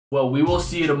Well, we will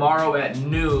see you tomorrow at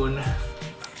noon,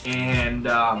 and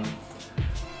we'll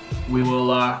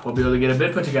be able to get a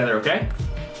bid put together. Okay?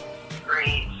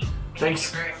 Great.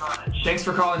 Thanks. Thank you very much. Thanks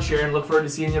for calling, Sharon. Look forward to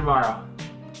seeing you tomorrow.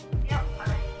 Yep.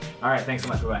 All right. Thanks so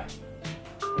much. Bye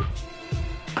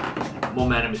bye.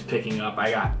 Momentum is picking up. I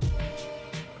got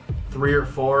 3 or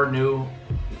 4 new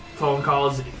phone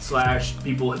calls /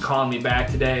 people calling me back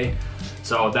today,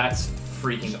 so that's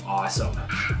freaking awesome.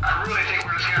 I really think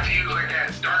we're just gonna have to use like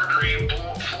that dark green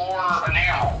floor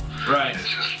enamel. Right. It's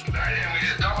just, and we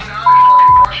just dump it out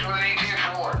and fucking brush it with an 18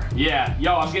 floor. Yeah.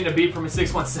 Yo, I'm getting a beat from a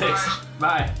 616.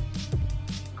 Bye.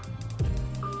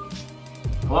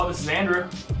 Hello, this is Andrew.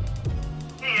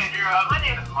 Hey, Andrew. My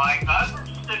name is Mike. I was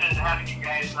interested in having you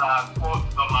guys quote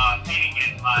some painting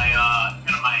in my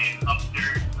kind of my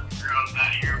upstairs living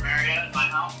dining room area in my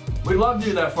house. We'd love to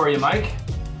do that for you, Mike.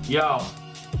 Yo,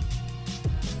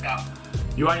 Yeah.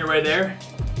 you on your way there?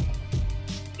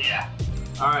 Yeah.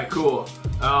 All right, cool.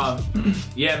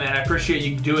 Yeah, man, I appreciate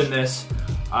you doing this.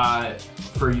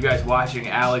 For you guys watching,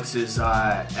 Alex is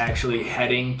actually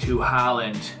heading to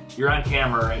Holland. You're on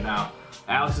camera right now.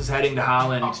 Alex is heading to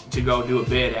Holland to go do a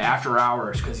bid after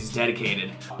hours because he's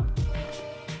dedicated.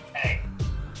 Hey.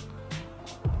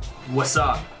 What's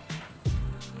up?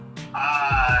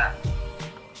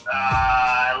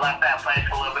 I left that place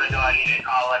a little bit ago. I gave you a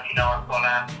call, let you know what's going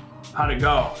on. How'd it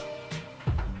go?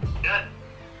 Good.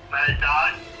 Met his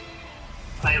dog.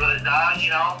 Played with his dog, you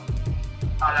know.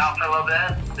 Hung out for a little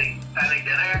bit. They had me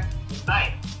dinner.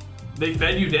 Nice. They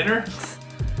fed you dinner?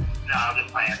 No, I'm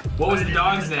just playing. What was the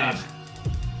dog's name?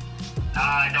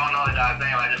 I don't know the dog's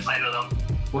name. I just played with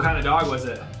him. What kind of dog was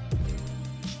it?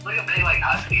 Like a big, like,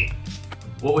 husky.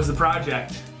 What was the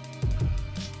project?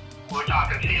 We're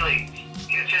talking ceiling,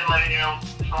 kitchen, living room,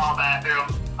 small bathroom,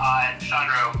 and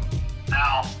sunroom.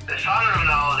 Now, the sunroom,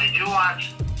 though, they do want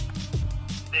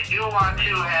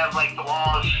to have, like, the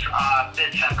walls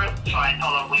bid separate. So I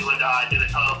told them we would do the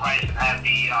total price and have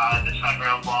the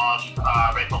sunroom walls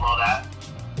right below that.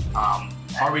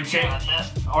 Are we changing?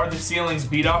 Are the ceilings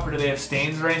beat up, or do they have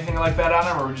stains or anything like that on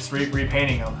them, or are we just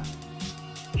repainting them?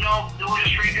 No, we're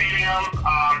just repainting them.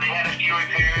 They had a few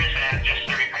repairs, and just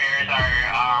the repairs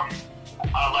are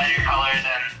a lighter color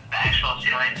than the actual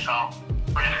ceiling. So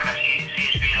we're just gonna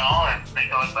CHP it all and make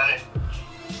it look better.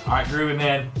 All right, groovy,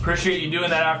 man. Appreciate you doing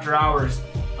that after hours.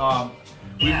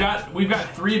 We've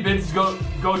got 3 bids to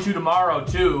go to tomorrow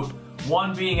too.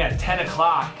 One being at 10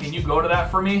 o'clock. Can you go to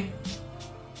that for me?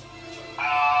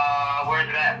 Where's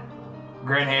it at?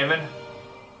 Grand Haven.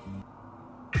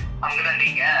 I'm gonna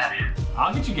need gas.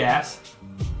 I'll get you gas.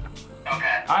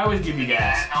 Okay. I always give you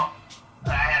gas. I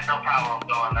have no problem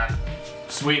going then.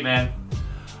 Sweet, man.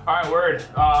 All right, word.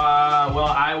 Well,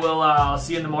 I'll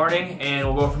see you in the morning, and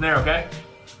we'll go from there. Okay?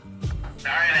 All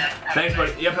right, man. Thanks,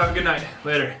 buddy. Yep. Have a good night.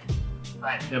 Later.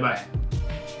 Bye. Yeah, bye.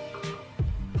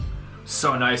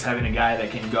 So nice having a guy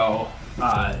that can go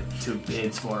to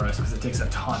bids for us because it takes a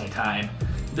ton of time.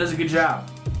 He does a good job.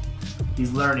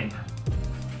 He's learning.